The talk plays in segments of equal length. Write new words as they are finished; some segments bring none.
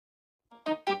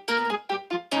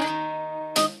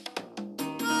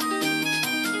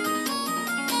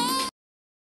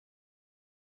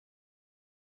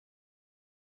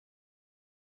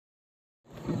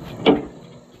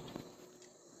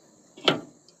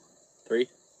3,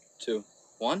 2,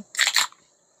 1.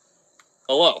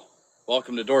 Hello.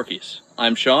 Welcome to Dorkies.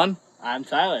 I'm Sean. I'm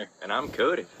Tyler. And I'm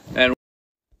Cody. And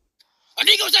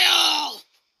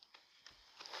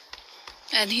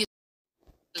And he's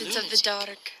of the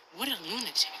dark. What a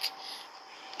lunatic.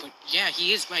 But yeah,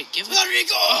 he is right. Give us... Let me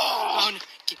go! Oh, no.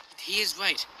 He is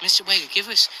right. Mr. Wager, give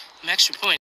us an extra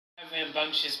point.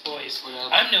 Rambunctious boys.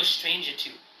 I'm no stranger to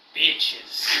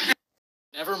bitches.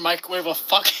 Never microwave a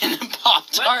fucking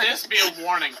Pop-Tart. Let this be a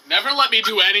warning. Never let me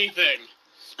do anything.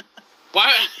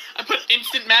 Why? I put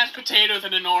instant mashed potatoes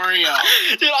in an Oreo.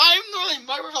 Dude, I'm literally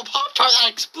microwave a Pop-Tart that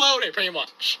exploded, pretty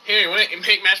much. Here, you want to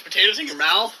make mashed potatoes in your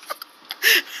mouth?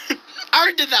 I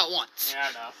already did that once. Yeah,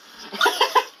 I know.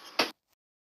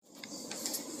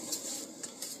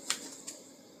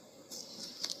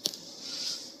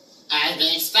 I've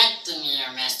been expecting you,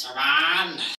 Mr.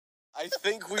 Bond.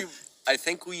 I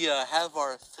think we have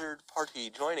our third party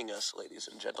joining us, ladies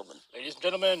and gentlemen. Ladies and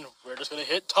gentlemen, we're just gonna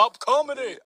hit top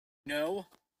comedy. No,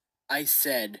 I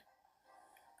said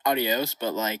adios,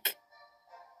 but like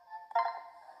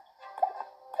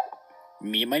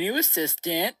me and my new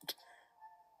assistant.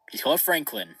 He's called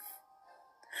Franklin.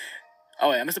 Oh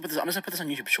wait, I'm just gonna put this on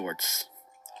YouTube Shorts.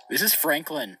 This is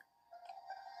Franklin.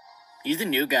 He's the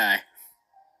new guy.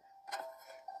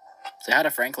 Say hi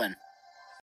to Franklin.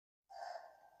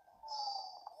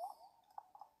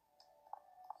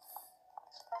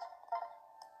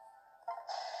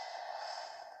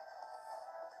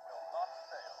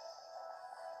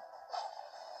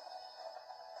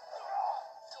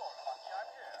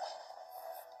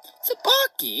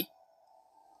 Sabaki?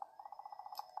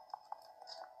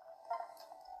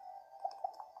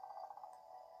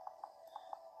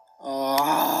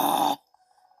 Oh.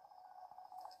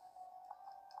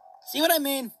 See what I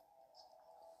mean?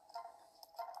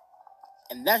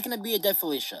 And that's gonna be a dead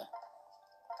Felicia.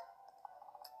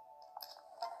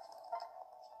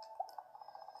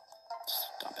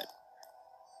 Stop it.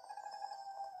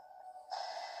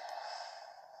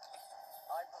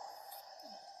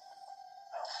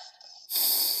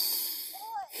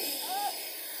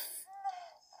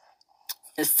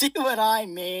 See what I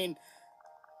mean?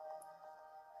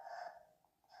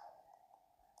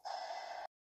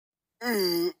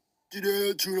 Did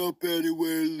I turn up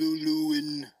anywhere, Lulu,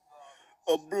 and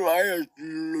obliged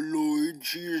Lloyd?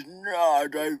 She is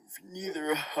not. I've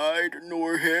neither hide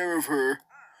nor hair of her.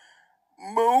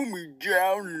 Mow me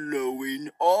down, Lowen.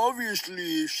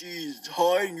 Obviously, if she's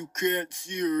hiding, you can't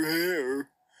see her hair.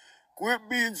 Quit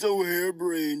being so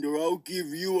harebrained, or I'll give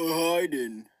you a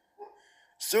hiding.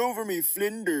 Silver me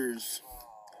flinders.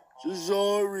 So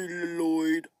sorry,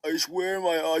 Lloyd. I swear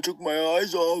I took my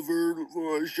eyes off her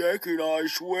for a second, I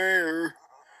swear.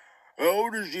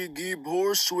 How does she keep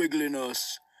horse-swiggling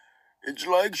us? It's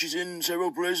like she's in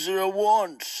several places at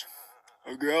once.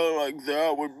 A girl like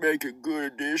that would make a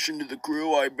good addition to the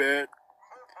crew, I bet.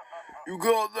 You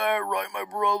got that right, my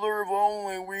brother. If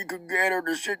only we could get her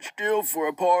to sit still for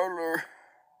a parlor.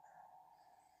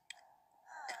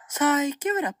 Sigh,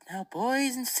 give it up now,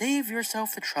 boys, and save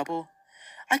yourself the trouble.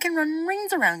 I can run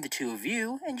rings around the two of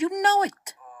you, and you know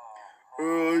it.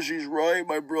 She's right,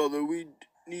 my brother. We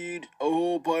need a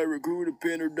whole pirate crew to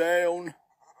pin her down.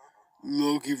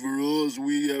 Lucky for us,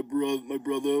 we have my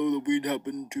brother, that we'd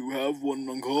happen to have one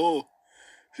on call.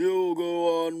 She'll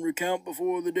go on recount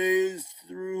before the day is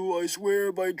through, I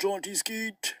swear by Jaunty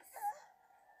Skeet.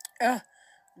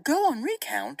 Go on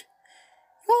recount?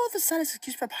 You're the saddest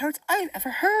excuse for pirates I've ever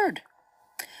heard.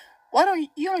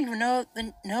 You don't even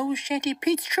know Shanty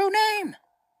Pete's true name.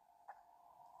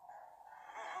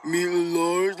 Meet the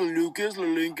Lars, the Lucas, the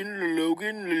Lincoln, the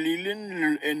Logan, the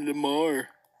Leland, and Lamar.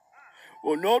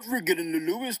 Well, not forgetting the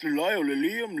Lewis, the Lyle, the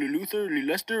Liam, the Luther, the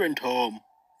Lester, and Tom.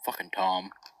 Fucking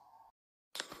Tom.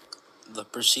 The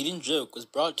preceding joke was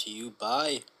brought to you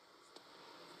by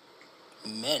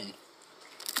men.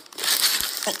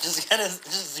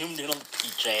 just zoomed in on the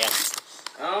peach ass.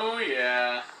 Oh,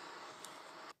 yeah.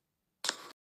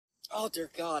 oh dear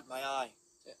God, my eye.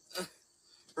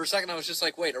 For a second, I was just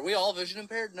like, wait, are we all vision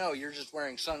impaired? No, you're just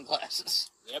wearing sunglasses.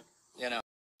 Yep. You know.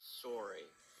 Sorry,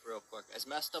 real quick. As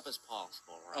messed up as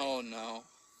possible, right? Oh no.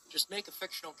 Just make a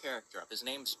fictional character up. His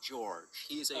name's George.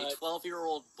 He's a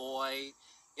 12-year-old boy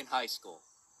in high school.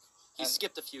 He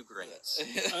skipped a few grades.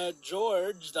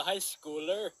 George, the high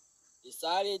schooler,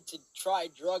 decided to try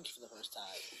drugs for the first time.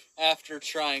 After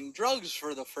trying drugs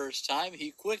for the first time,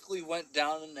 he quickly went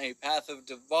down a path of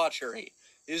debauchery.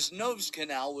 His nose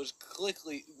canal was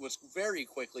very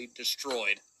quickly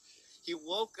destroyed. He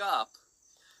woke up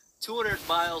 200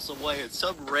 miles away at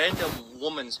some random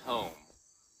woman's home.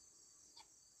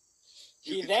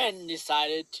 He then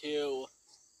decided to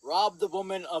robbed the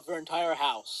woman of her entire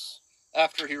house.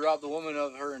 After he robbed the woman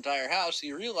of her entire house,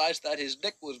 he realized that his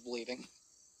dick was bleeding.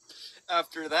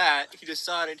 After that, he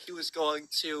decided he was going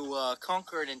to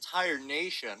conquer an entire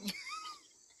nation.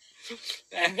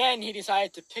 And then he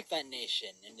decided to pick that nation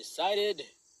and decided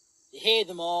he hated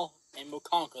them all and will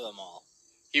conquer them all.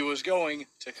 He was going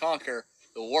to conquer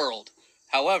the world.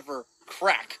 However,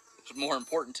 crack was more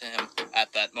important to him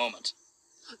at that moment.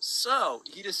 So,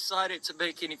 he decided to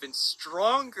make an even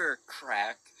stronger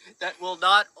crack that will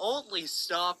not only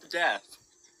stop death,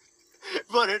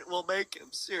 but it will make him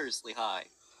seriously high.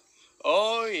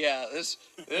 Oh yeah,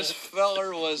 this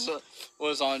feller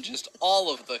was on just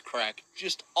all of the crack.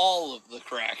 Just all of the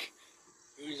crack.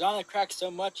 He was on the crack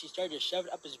so much he started to shove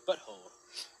it up his butthole.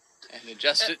 And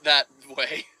adjust it that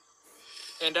way.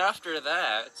 And after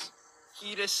that,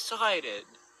 he decided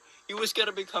he was going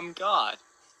to become God.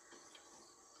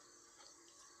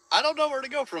 I don't know where to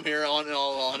go from here, in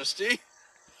all honesty.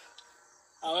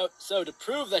 So to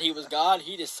prove that he was God,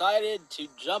 he decided to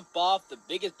jump off the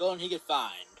biggest building he could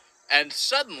find. And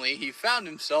suddenly, he found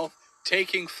himself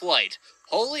taking flight.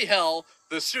 Holy hell,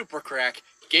 the super crack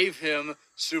gave him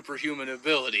superhuman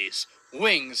abilities.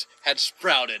 Wings had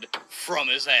sprouted from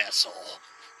his asshole.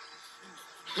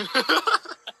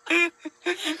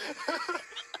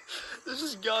 This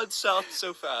has gone south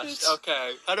so fast.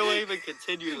 Okay, how do I even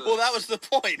continue this? Well, that was the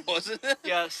point, wasn't it?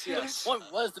 Yes. The point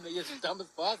was to make it as dumb as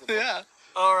possible. Yeah.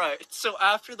 Alright, so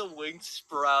after the wings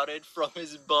sprouted from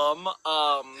his bum,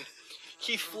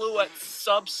 he flew at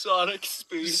subsonic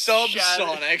speed.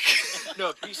 Subsonic.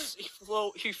 No,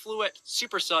 he flew at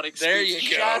supersonic speed. There you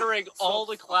go. Shattering all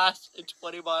the glass in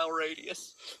 20-mile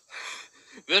radius.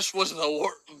 This was the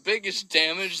biggest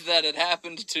damage that had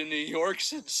happened to New York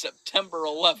since September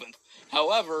 11th.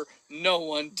 However, no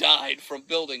one died from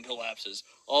building collapses.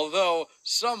 Although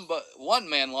one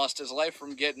man lost his life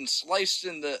from getting sliced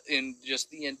in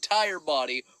just the entire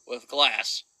body with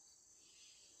glass.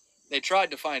 They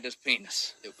tried to find his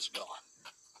penis. It was gone.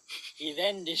 He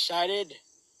then decided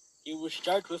he would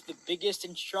start with the biggest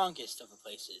and strongest of the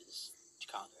places to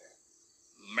conquer.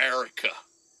 America.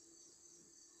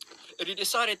 And he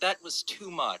decided that was too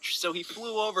much, so he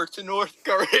flew over to North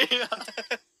Korea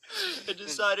and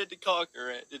decided to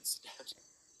conquer it instead.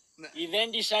 He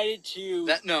then decided to...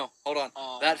 Hold on.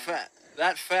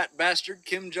 That fat bastard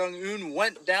Kim Jong-un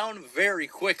went down very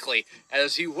quickly,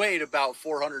 as he weighed about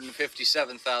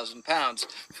 457,000 pounds,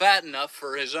 fat enough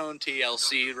for his own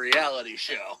TLC reality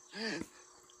show.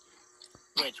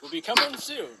 Which will be coming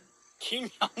soon. Kim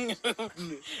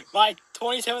Jong-un, my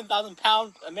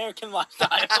 27,000-pound American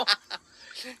lifestyle.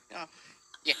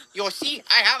 Yeah, you see,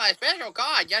 I have a special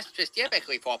card just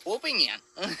specifically for pooping in.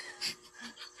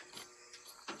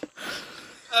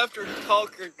 After he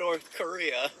conquered North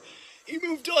Korea, he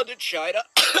moved on to China.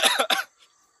 Is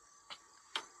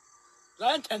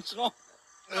that intentional?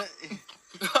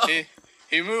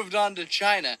 He moved on to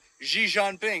China. Xi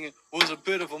Jinping was a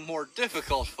bit of a more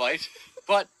difficult fight,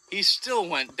 but he still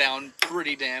went down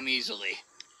pretty damn easily.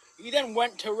 He then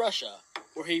went to Russia,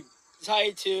 where he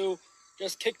decided to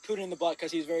just kick Putin in the butt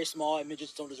because he's very small and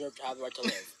midgets don't deserve to have the right to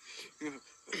live.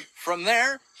 From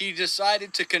there, he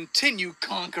decided to continue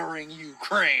conquering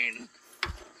Ukraine.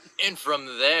 And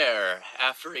from there,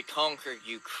 after he conquered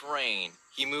Ukraine,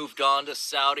 he moved on to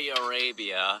Saudi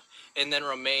Arabia, and then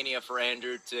Romania for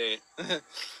Andrew Tate.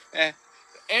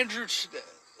 Andrew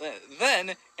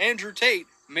Tate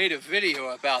made a video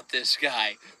about this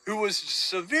guy, who was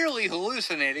severely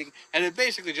hallucinating and had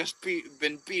basically just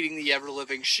been beating the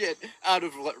ever-living shit out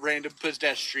of random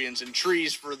pedestrians and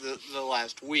trees for the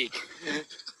last week.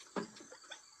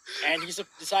 And he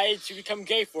decided to become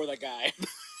gay for the guy.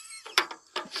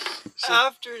 So,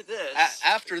 after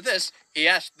this, he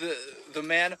asked the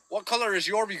man, "What color is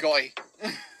your Bugatti?"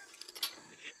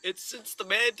 It's since the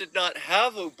man did not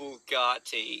have a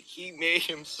Bugatti, he made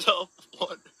himself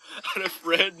one out of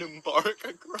random bark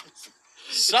across.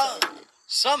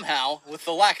 Somehow, with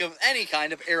the lack of any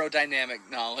kind of aerodynamic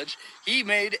knowledge, he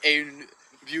made a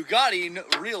Bugatti and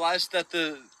realized that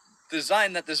the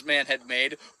design that this man had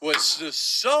made was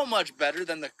so much better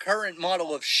than the current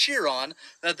model of Chiron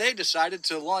that they decided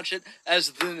to launch it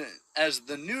as the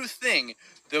new thing,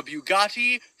 the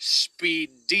Bugatti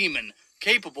Speed Demon,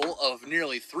 capable of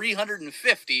nearly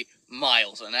 350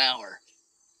 miles an hour.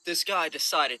 This guy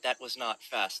decided that was not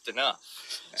fast enough.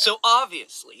 So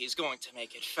obviously he's going to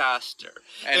make it faster.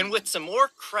 And with some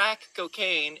more crack,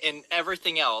 cocaine, and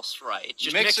everything else, right?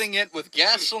 Just mixing it with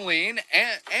gasoline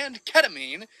and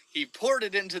ketamine, he poured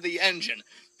it into the engine.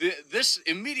 This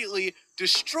immediately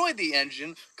destroyed the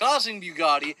engine, causing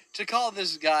Bugatti to call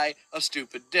this guy a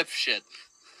stupid dipshit.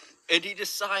 And he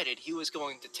decided he was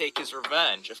going to take his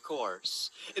revenge, of course,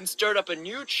 and start up a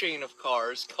new chain of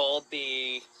cars called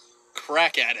the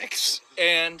Crack addicts.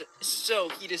 And so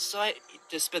he decided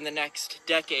to spend the next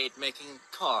decade making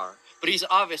a car. But he's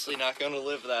obviously not going to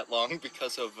live that long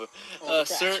because of a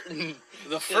certain...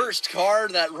 The first car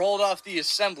that rolled off the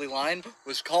assembly line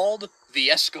was called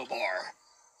the Escobar.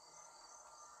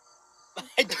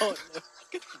 I don't know.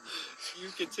 You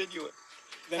continue it.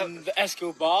 Then the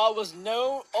Escobar was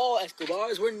known. All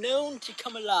Escobars were known to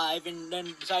come alive, and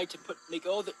then decided to make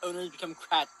all the owners become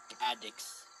crack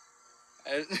addicts.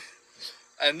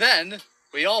 And then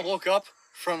we all woke up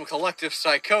from collective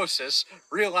psychosis,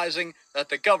 realizing that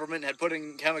the government had been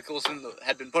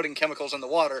putting chemicals in the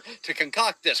water to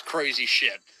concoct this crazy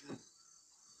shit.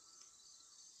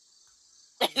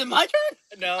 Is it my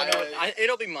turn? No,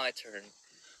 it'll be my turn.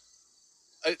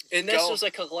 And this was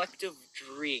a collective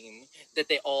dream that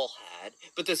they all had,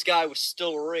 but this guy was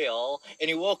still real, and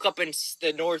he woke up in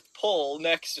the North Pole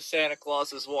next to Santa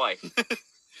Claus's wife.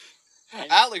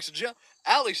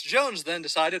 Alex Jones then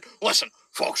decided, listen,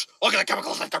 folks, look at the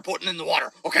chemicals that they're putting in the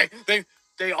water, okay?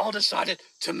 They all decided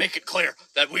to make it clear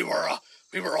that we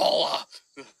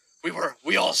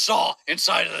all saw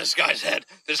inside of this guy's head,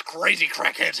 this crazy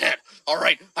crackhead's head, all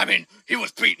right? I mean, he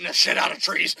was beating the shit out of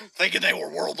trees, thinking they were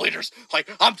world leaders. Like,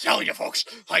 I'm telling you, folks,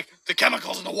 like, the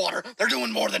chemicals in the water, they're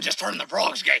doing more than just turning the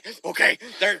frogs gay, okay?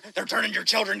 They're turning your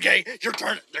children gay.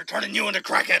 They're turning you into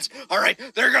crackheads, all right?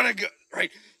 They're gonna go, right?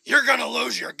 You're gonna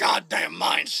lose your goddamn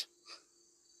minds.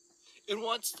 And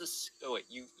once this... Oh, wait,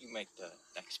 you make the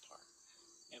next part.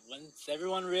 And once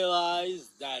everyone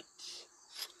realized that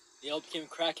they all became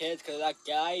crackheads because of that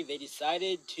guy, they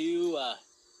decided to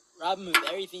rob him of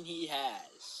everything he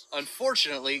has.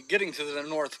 Unfortunately, getting to the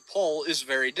North Pole is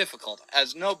very difficult,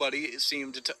 as nobody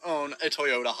seemed to own a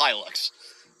Toyota Hilux.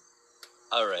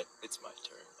 Alright, it's my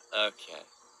turn. Okay.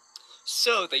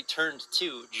 So they turned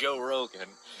to Joe Rogan,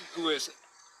 who is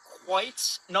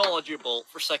quite knowledgeable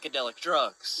for psychedelic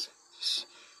drugs.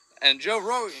 And Joe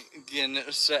Rogan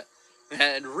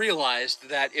had realized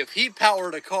that if he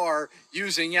powered a car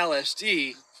using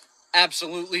LSD,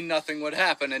 absolutely nothing would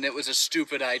happen, and it was a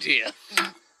stupid idea.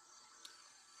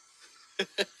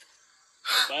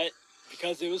 But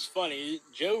because it was funny,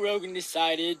 Joe Rogan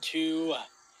decided to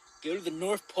go to the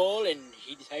North Pole, and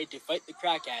he decided to fight the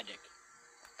crack addict.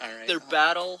 All right. Their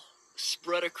battle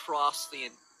spread across the...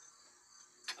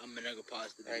 I'm gonna go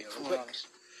pause the Right, video. hold on.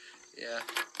 Yeah.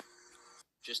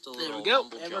 Just a There little we go,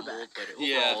 mumble and we're jumble, back. but overall,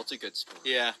 Yeah. it's a good story.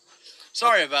 Yeah.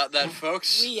 Sorry about that,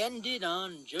 folks. We ended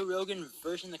on Joe Rogan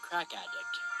versus the crack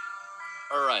addict.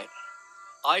 Alright.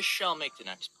 I shall make the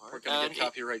next part. We're gonna get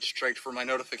copyright strike for my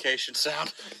notification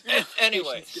sound.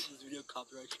 Anyways.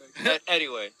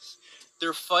 Anyways,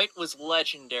 their fight was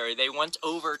legendary. They went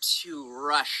over to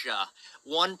Russia.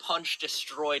 One punch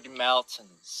destroyed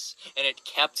mountains, and it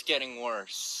kept getting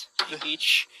worse.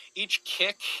 Each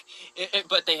kick,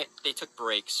 but they took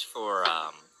breaks for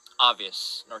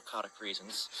obvious narcotic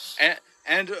reasons.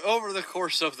 And over the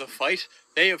course of the fight,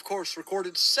 they of course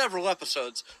recorded several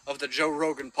episodes of the Joe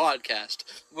Rogan podcast,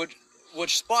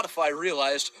 which Spotify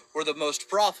realized were the most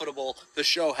profitable the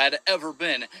show had ever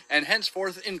been, and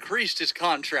henceforth increased his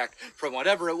contract from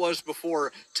whatever it was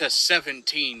before to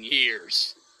 17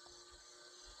 years.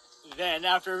 Then,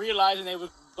 after realizing they would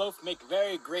both make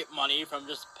very great money from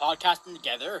just podcasting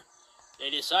together, they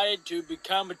decided to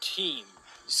become a team.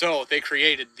 So they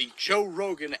created the Joe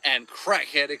Rogan and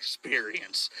Crackhead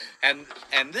Experience, and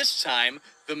this time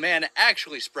the man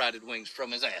actually sprouted wings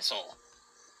from his asshole.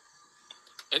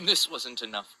 And this wasn't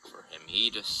enough for him. He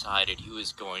decided he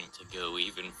was going to go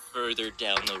even further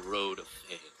down the road of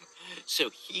fame. So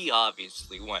he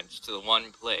obviously went to the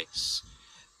one place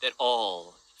that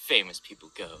all famous people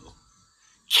go.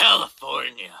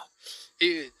 California.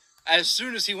 As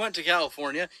soon as he went to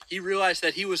California, he realized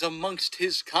that he was amongst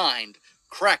his kind.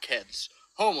 Crackheads,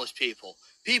 homeless people,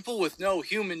 people with no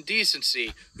human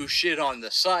decency who shit on the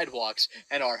sidewalks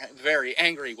and are very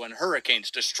angry when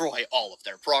hurricanes destroy all of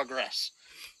their progress.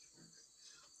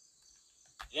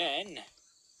 Then,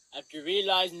 after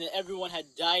realizing that everyone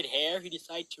had dyed hair, he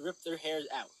decided to rip their hairs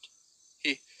out.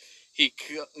 He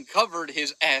covered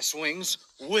his ass wings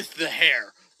with the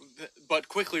hair, but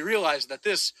quickly realized that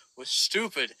this was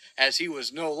stupid, as he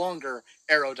was no longer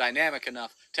aerodynamic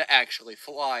enough to actually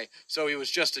fly, so he was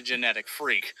just a genetic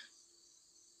freak.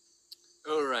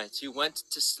 Alright, he went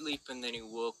to sleep and then he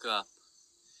woke up.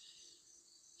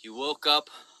 He woke up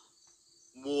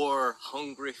more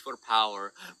hungry for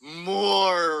power,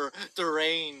 more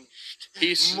deranged,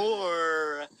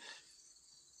 more...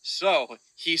 So,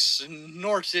 he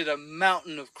snorted a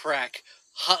mountain of crack,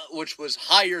 which was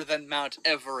higher than Mount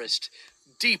Everest,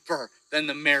 deeper than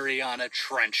the Mariana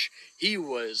Trench. He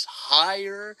was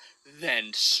higher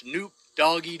than Snoop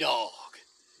Doggy Dogg.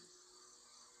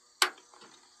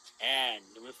 And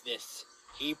with this,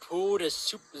 he pulled a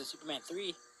Superman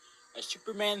 3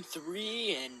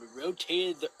 and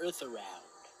rotated the Earth around.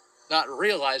 Not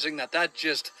realizing that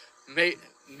just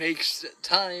makes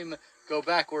time go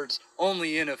backwards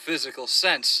only in a physical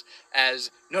sense,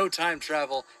 as no time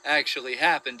travel actually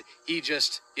happened. He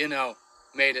just,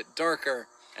 made it darker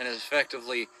and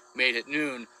effectively made it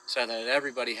noon so that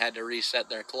everybody had to reset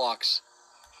their clocks.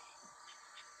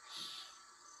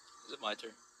 Is it my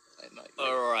turn? At night.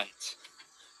 Alright.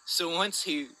 So once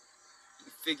he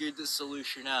figured the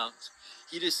solution out,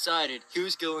 he decided he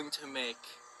was going to make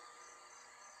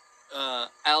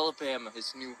Alabama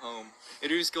his new home.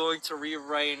 And he was going to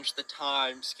rearrange the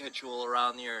time schedule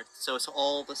around the Earth so it's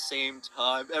all the same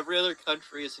time. Every other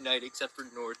country is night except for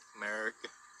North America.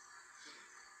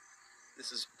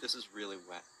 This is really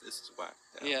whack. This is whack.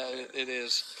 Yeah, it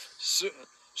is.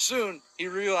 Soon, he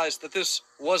realized that this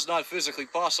was not physically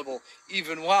possible,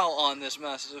 even while on this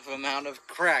massive amount of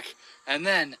crack. And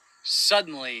then,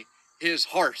 suddenly, his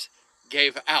heart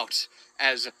gave out,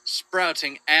 as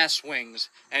sprouting ass wings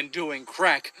and doing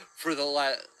crack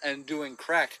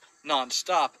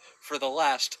non-stop for the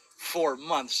last 4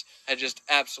 months had just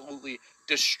absolutely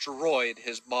destroyed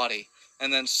his body.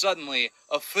 And then suddenly,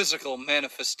 a physical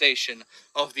manifestation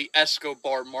of the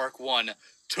Escobar Mark I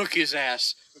took his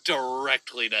ass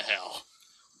directly to hell.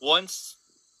 Once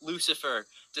Lucifer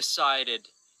decided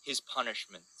his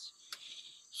punishment,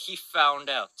 he found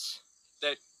out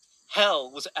that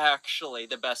hell was actually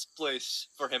the best place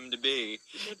for him to be,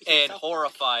 and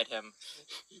horrified him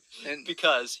And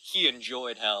because he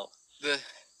enjoyed hell.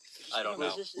 I don't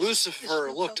know.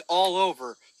 Lucifer looked all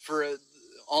over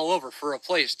for a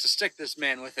place to stick this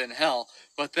man within hell,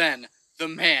 but then the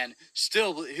man,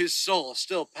 his soul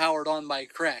still powered on by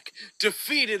crack,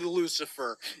 defeated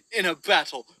Lucifer in a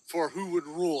battle for who would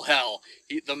rule hell.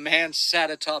 The man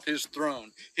sat atop his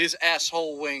throne, his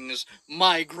asshole wings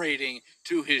migrating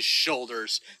to his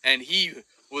shoulders, and he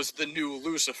was the new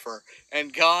Lucifer,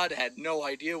 and God had no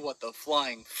idea what the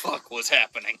flying fuck was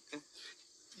happening.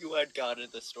 You add God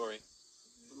into the story.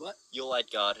 What? You'll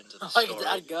add God into the I story.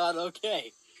 add God,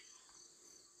 okay.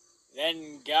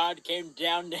 Then God came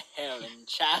down to hell and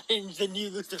challenged the new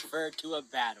Lucifer to a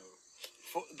battle.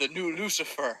 The new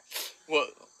Lucifer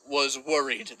was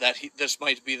worried that this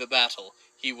might be the battle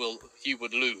he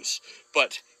would lose,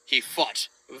 but he fought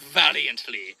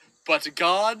valiantly. But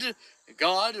God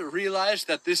realized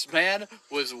that this man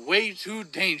was way too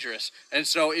dangerous, and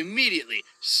so immediately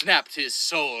snapped his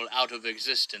soul out of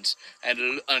existence,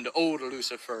 and old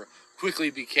Lucifer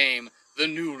quickly became the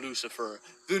new Lucifer,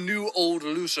 the new old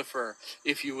Lucifer,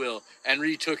 if you will, and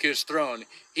retook his throne.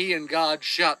 He and God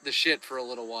shot the shit for a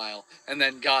little while, and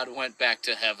then God went back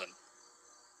to heaven.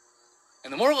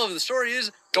 And the moral of the story is,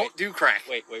 don't do crack.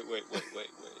 Wait.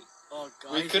 Oh,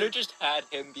 God. We could have just had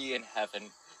him be in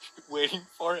heaven, waiting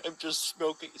for him, just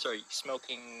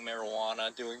smoking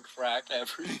marijuana, doing crack,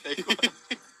 everything.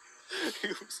 He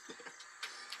was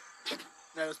there.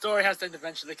 No, the story has to end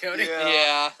eventually, Cody.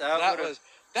 Yeah,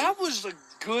 that was a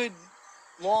good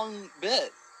long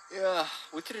bit. Yeah,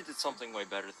 we could have did something way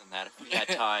better than that if we had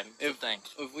time to think.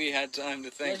 If we had time to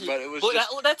think, but it was Well,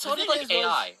 just... that sounded like thing is,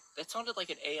 AI. That sounded like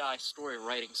an AI story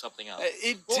writing something up.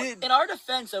 It Well, did. in our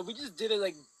defense, though, we just did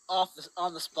it,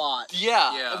 on the spot.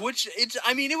 Yeah, which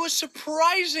it was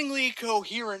surprisingly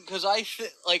coherent, because I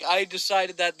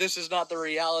decided that this is not the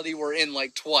reality we're in,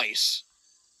 twice.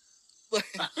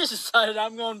 I just decided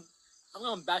I'm going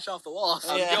bash off the walls.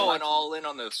 I'm going all in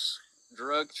on this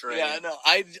drug train. Yeah, no,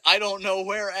 I don't know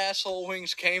where asshole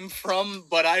wings came from,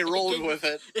 but I rolled with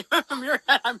it. From your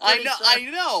head, I'm pretty sure. I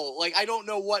know. I don't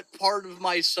know what part of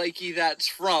my psyche that's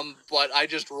from, but I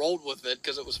just rolled with it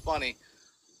because it was funny.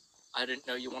 I didn't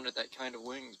know you wanted that kind of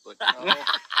wings, but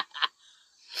that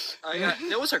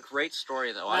was a great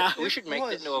story, though. We should make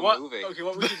it into a movie. Okay,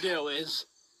 what we should do is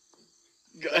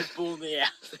Red Bull in the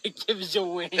ass. It gives you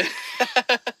wings.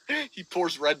 He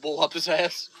pours Red Bull up his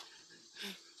ass.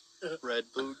 Red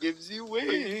Bull gives you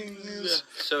wings.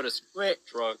 So does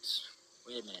drugs.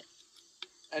 Wait a minute.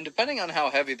 And depending on how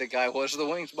heavy the guy was, the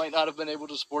wings might not have been able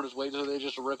to support his weight, so they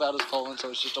just rip out his colon, so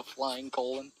it's just a flying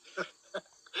colon.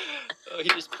 He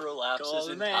just prolapses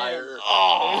entire...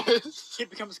 Oh! It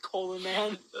becomes colon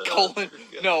man. Colon?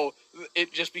 No,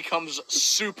 it just becomes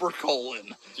super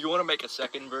colon. Do you want to make a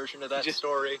second version of that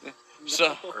story?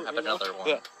 So, or have another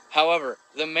one? However,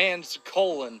 the man's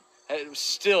colon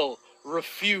still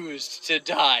refused to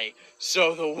die.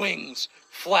 So the wings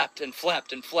flapped and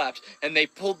flapped and flapped, and they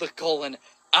pulled the colon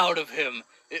out of him.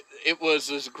 It was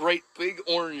this great big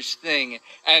orange thing,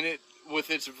 and it, with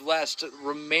its last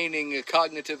remaining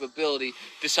cognitive ability,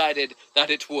 decided that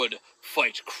it would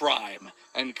fight crime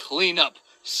and clean up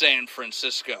San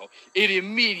Francisco. It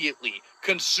immediately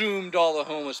consumed all the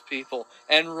homeless people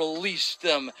and released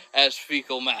them as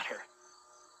fecal matter.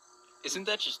 Isn't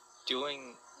that just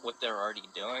doing what they're already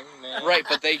doing, man? Right,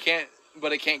 but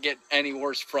it can't get any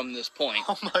worse from this point.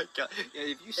 Oh my god. Yeah,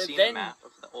 have you seen then- the map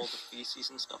of all the feces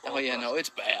and stuff? Oh yeah, no, it's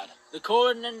bad. The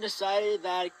colon then decided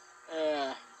that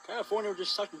California would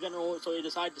just suck in general, so he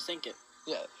decided to sink it.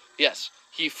 Yeah. Yes,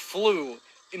 he flew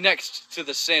next to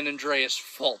the San Andreas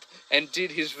Fault and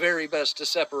did his very best to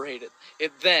separate it.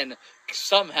 It then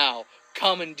somehow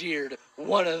commandeered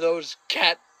one of those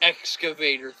cat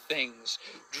excavator things,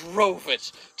 drove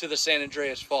it to the San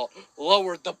Andreas Fault,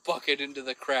 lowered the bucket into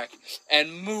the crack,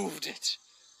 and moved it.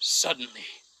 Suddenly,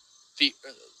 the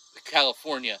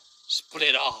California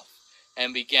split off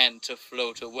and began to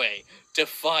float away,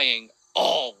 defying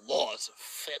all laws of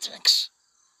physics.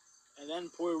 And then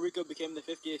Puerto Rico became the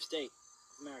 50th state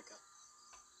of America.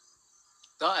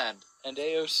 The end. And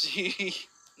AOC,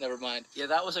 never mind. Yeah,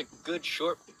 that was a good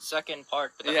short second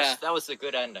part, but that was a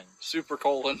good ending. Super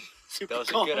colon. That was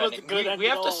a good ending. We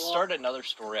have to start another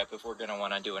story up if we're gonna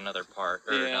want to do another part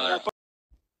or another.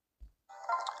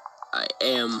 I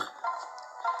am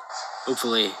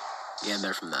hopefully getting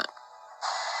better from that.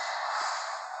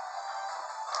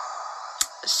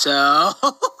 So,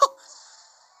 what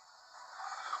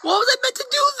was I meant to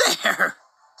do there?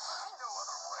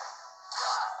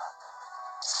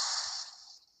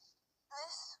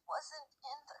 This wasn't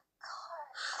in the card.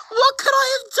 What could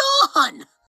I have done?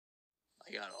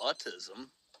 I got autism.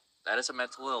 That is a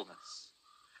mental illness,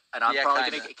 and I'm probably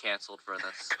gonna get canceled for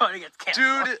this. Gonna get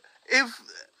canceled. Dude,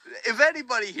 if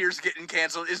anybody here's getting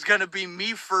canceled, it's gonna be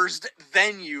me first,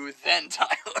 then you, then Tyler.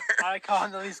 I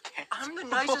can't at least canceled. I'm the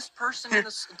nicest person in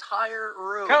this entire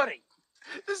room. Cody,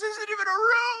 This isn't even a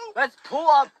room. let's pull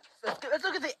up. Let's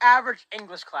look at the average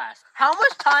English class. How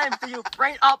much time do you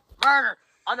bring up murder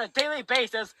on a daily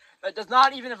basis that does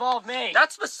not even involve me?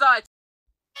 That's besides.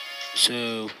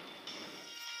 So,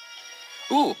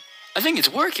 ooh, I think it's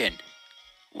working.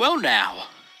 Well now,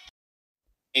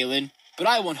 Aylin, but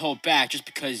I won't hold back just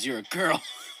because you're a girl.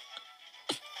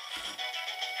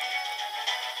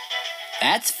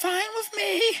 That's fine with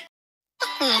me.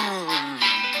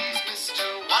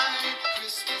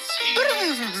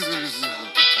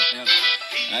 Yep,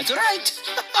 that's right.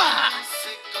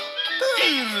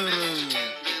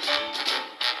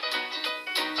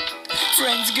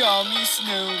 Friends call me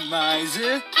Snow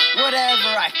Miser. Whatever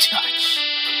I touch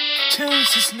turns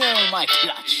to snow in my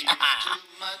clutch.